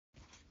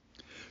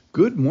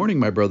Good morning,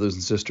 my brothers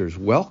and sisters.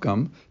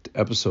 Welcome to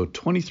episode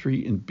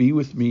 23 and Be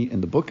With Me in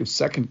the book of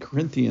 2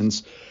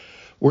 Corinthians.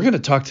 We're going to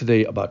talk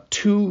today about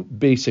two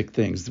basic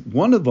things.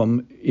 One of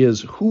them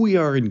is who we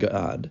are in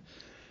God,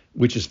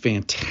 which is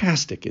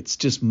fantastic. It's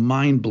just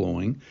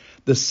mind-blowing.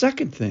 The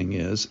second thing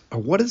is,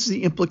 what is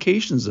the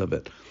implications of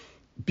it?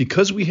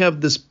 Because we have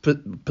this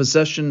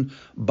possession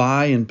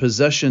by and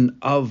possession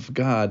of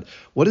God,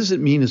 what does it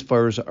mean as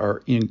far as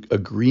our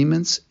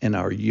agreements and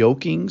our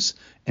yokings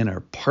and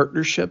our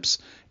partnerships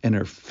and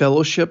our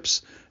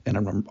fellowships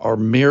and our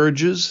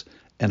marriages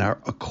and our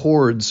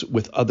accords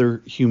with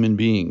other human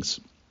beings?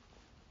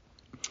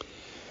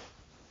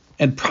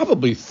 And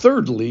probably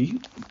thirdly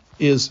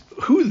is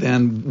who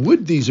then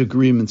would these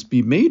agreements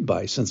be made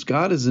by? Since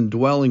God is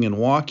indwelling and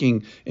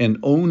walking and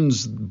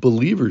owns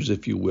believers,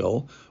 if you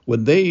will,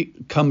 when they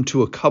come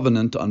to a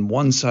covenant on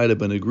one side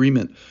of an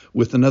agreement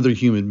with another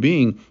human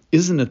being,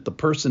 isn't it the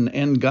person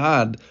and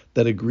God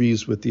that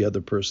agrees with the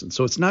other person?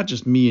 So it's not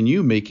just me and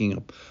you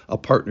making a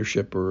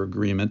partnership or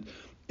agreement.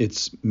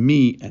 It's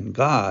me and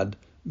God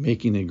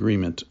making an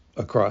agreement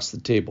across the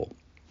table.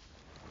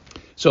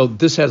 So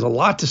this has a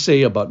lot to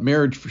say about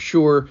marriage for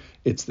sure.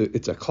 It's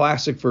a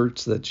classic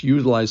verse that's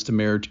utilized to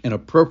marriage, and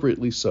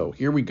appropriately so.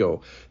 Here we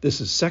go.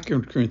 This is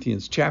 2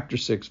 Corinthians chapter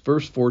 6,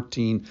 verse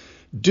 14.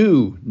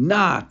 Do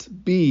not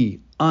be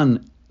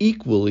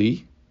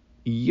unequally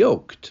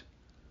yoked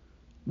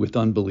with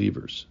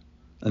unbelievers.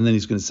 And then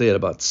he's going to say it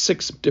about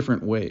 6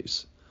 different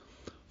ways.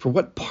 For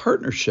what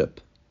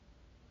partnership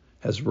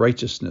has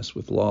righteousness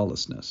with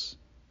lawlessness?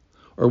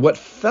 Or what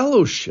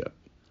fellowship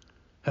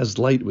has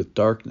light with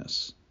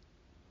darkness?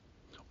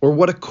 Or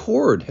what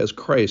accord has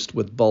Christ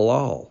with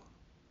Belial?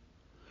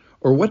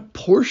 Or what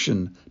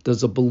portion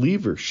does a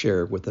believer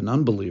share with an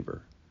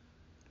unbeliever?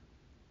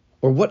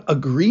 Or what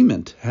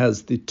agreement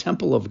has the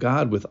temple of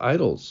God with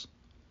idols?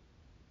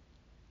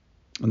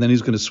 And then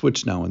he's going to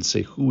switch now and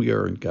say who we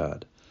are in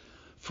God.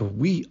 For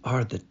we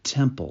are the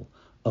temple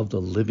of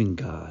the living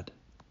God.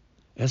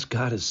 As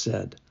God has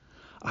said,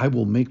 I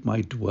will make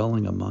my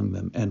dwelling among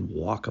them and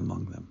walk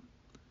among them.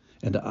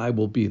 And I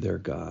will be their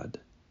God,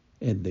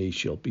 and they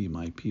shall be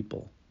my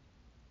people.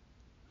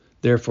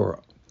 Therefore,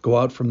 go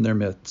out from their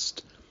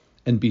midst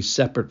and be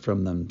separate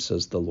from them,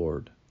 says the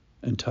Lord,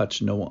 and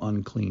touch no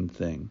unclean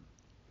thing.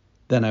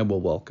 Then I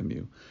will welcome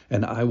you,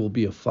 and I will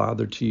be a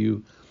father to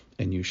you,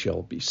 and you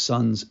shall be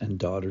sons and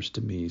daughters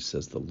to me,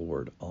 says the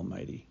Lord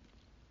Almighty.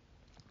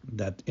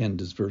 That end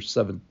is verse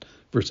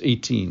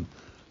 18.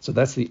 So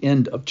that's the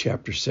end of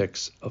chapter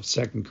 6 of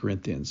 2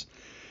 Corinthians.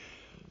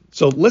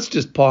 So let's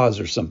just pause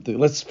or something.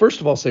 Let's first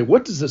of all say,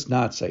 what does this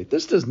not say?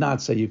 This does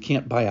not say you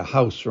can't buy a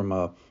house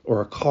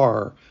or a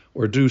car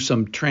or do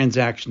some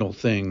transactional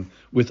thing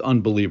with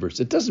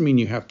unbelievers. It doesn't mean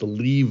you have to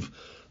leave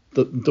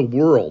the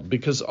world,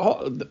 because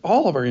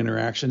all of our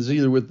interactions is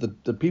either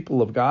with the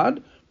people of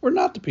God or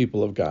not the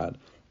people of God.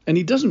 And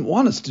he doesn't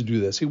want us to do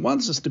this. He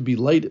wants us to be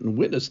light and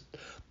witness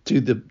to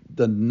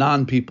the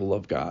non-people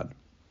of God.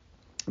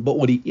 But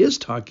what he is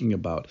talking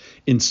about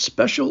in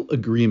special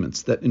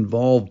agreements that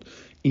involved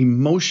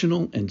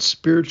emotional and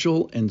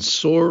spiritual and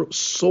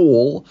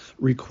soul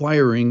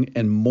requiring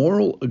and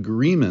moral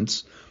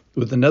agreements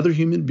with another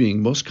human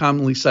being, most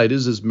commonly cited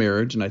as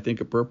marriage, and I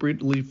think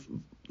appropriately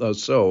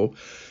so,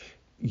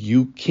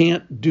 you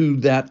can't do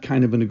that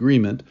kind of an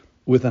agreement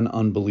with an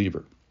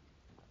unbeliever.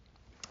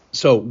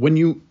 So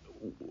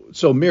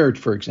marriage,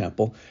 for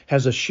example,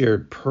 has a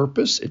shared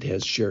purpose. It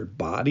has shared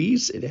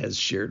bodies. It has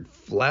shared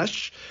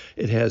flesh.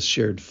 It has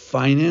shared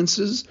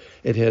finances.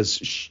 It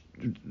has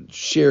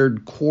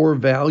shared core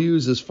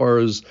values as far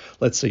as,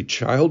 let's say,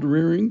 child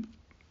rearing.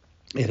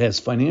 It has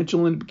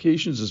financial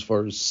implications as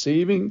far as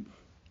saving,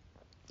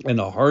 and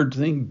a hard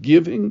thing,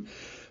 giving.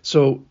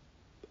 So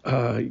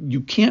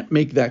you can't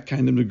make that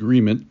kind of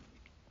agreement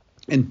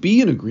and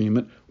be in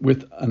agreement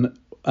with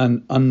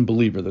an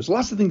unbeliever. There's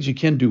lots of things you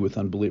can do with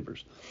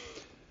unbelievers.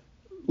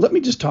 Let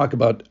me just talk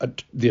about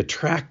the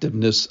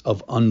attractiveness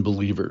of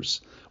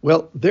unbelievers.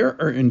 Well,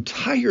 there are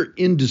entire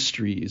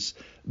industries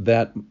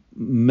that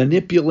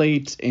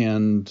manipulate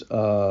and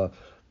go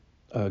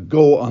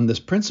on this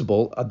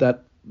principle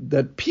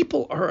that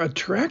people are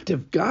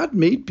attractive. God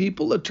made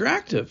people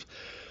attractive.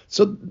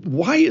 So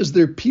why is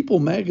there People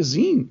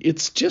magazine?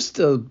 It's just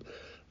a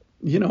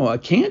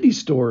candy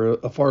store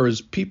as far as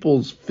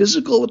people's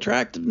physical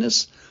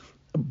attractiveness,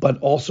 but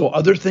also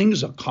other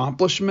things,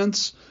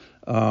 accomplishments.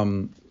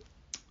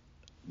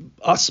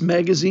 Us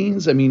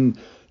magazines, I mean,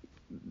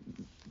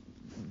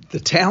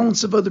 the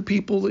talents of other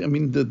people. I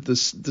mean, the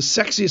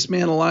sexiest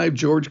man alive,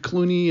 George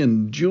Clooney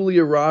and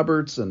Julia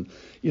Roberts, and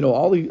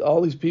all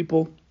these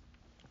people.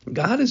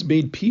 God has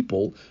made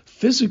people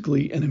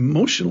physically and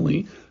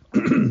emotionally,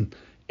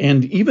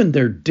 and even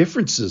their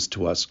differences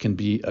to us can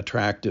be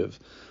attractive.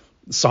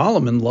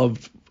 Solomon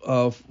loved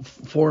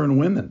foreign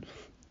women.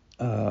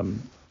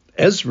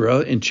 Ezra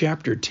in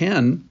chapter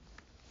 10.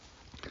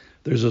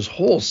 There's this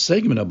whole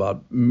segment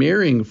about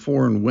marrying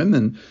foreign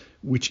women,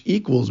 which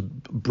equals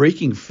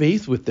breaking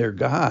faith with their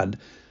God.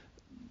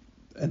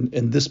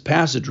 and this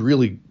passage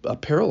really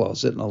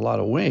parallels it in a lot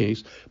of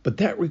ways, but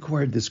that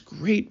required this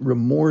great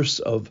remorse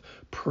of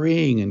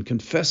praying and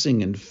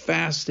confessing and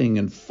fasting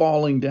and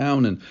falling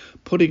down and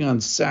putting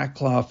on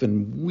sackcloth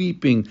and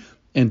weeping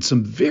and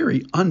some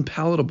very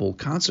unpalatable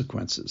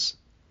consequences.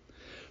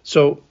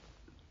 So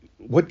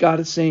what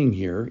God is saying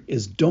here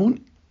is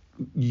don't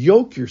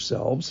yoke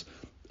yourselves,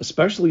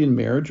 especially in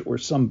marriage or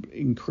some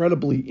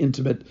incredibly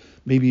intimate,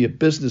 maybe a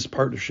business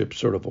partnership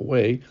sort of a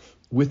way,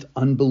 with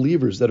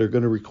unbelievers that are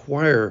going to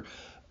require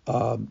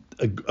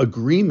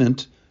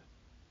agreement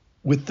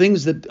with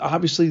things that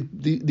obviously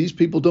these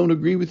people don't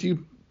agree with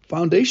you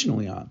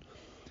foundationally on.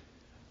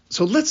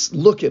 So let's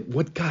look at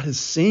what God is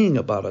saying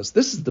about us.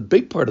 This is the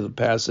big part of the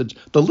passage.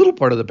 The little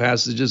part of the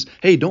passage is,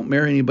 hey, don't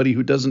marry anybody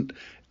who doesn't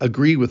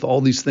agree with all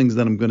these things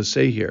that I'm going to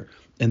say here.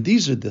 And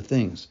these are the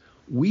things.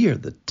 We are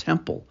the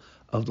temple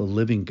of the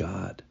living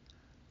God.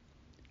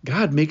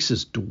 God makes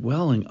his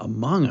dwelling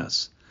among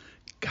us.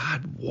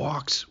 God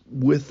walks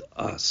with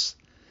us.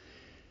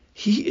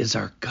 He is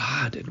our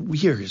God, and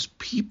we are his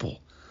people.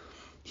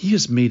 He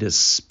has made us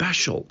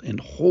special and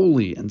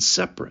holy and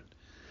separate.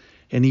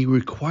 And he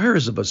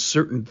requires of us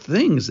certain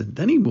things, and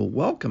then he will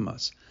welcome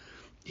us.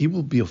 He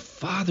will be a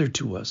father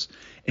to us,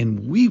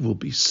 and we will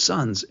be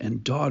sons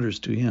and daughters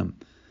to him.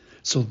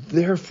 So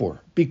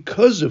therefore,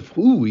 because of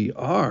who we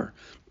are,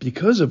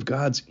 because of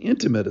God's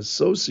intimate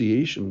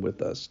association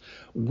with us,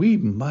 we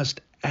must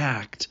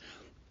act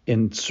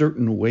in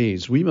certain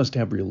ways. We must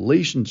have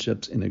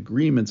relationships and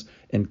agreements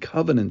and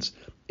covenants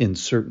in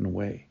certain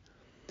way.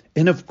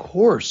 And of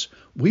course,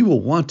 we will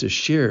want to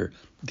share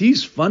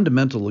these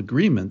fundamental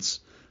agreements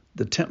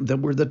that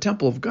we're the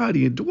temple of God.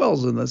 He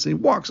dwells in us. He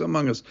walks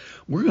among us.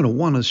 We're going to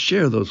want to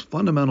share those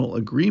fundamental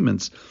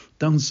agreements,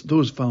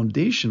 those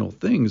foundational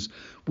things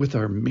with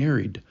our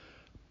married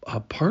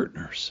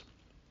partners.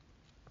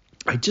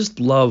 I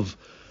just love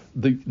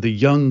the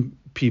young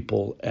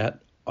people at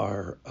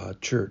our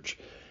church.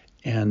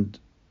 And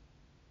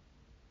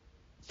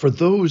for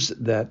those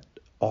that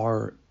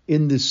are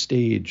in this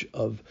stage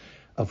of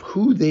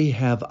who they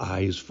have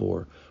eyes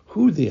for,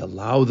 who they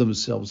allow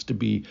themselves to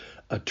be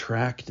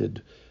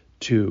attracted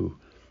to,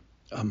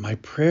 my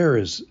prayer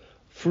is,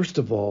 first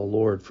of all,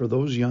 Lord, for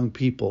those young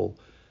people,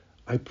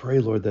 I pray,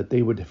 Lord, that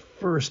they would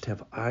first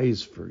have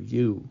eyes for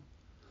you.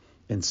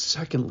 And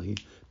secondly,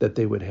 that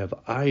they would have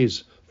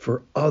eyes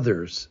for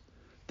others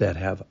that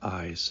have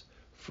eyes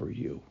for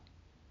you.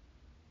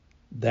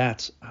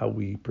 That's how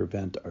we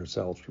prevent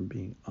ourselves from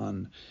being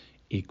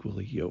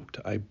unequally yoked.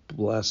 I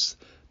bless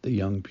the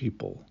young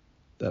people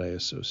that I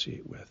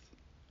associate with.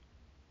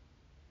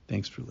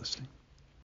 Thanks for listening.